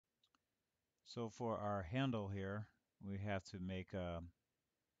So for our handle here, we have to make a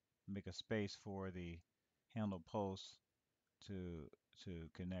space for the handle post to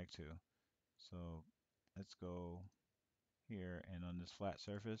connect to. So let's go here, and on this flat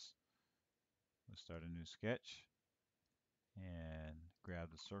surface, we'll start a new sketch and grab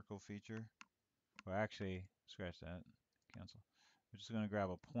the circle feature. Or actually, scratch that, cancel. We're just going to grab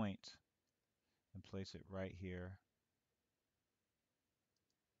a point and place it right here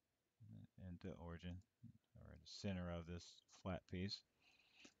in the origin or the center of this flat piece.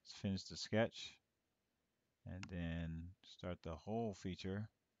 Let's finish the sketch and then start the hole feature.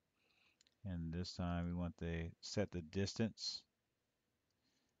 And this time we want to set the distance,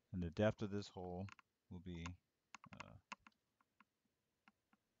 and the depth of this hole will be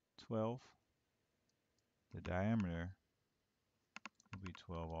 12. The diameter will be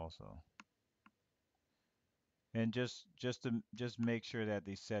 12 also. And just make sure that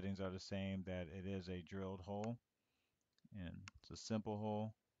these settings are the same, that it is a drilled hole and it's a simple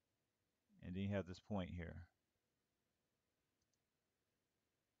hole, and then you have this point here.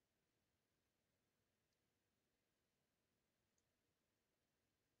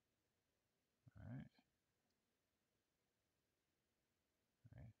 All right.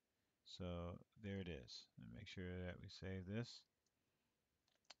 All right. So there it is. And make sure that we save this.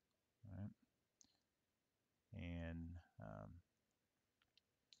 All right.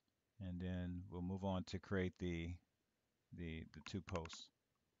 And then we'll move on to create the two posts.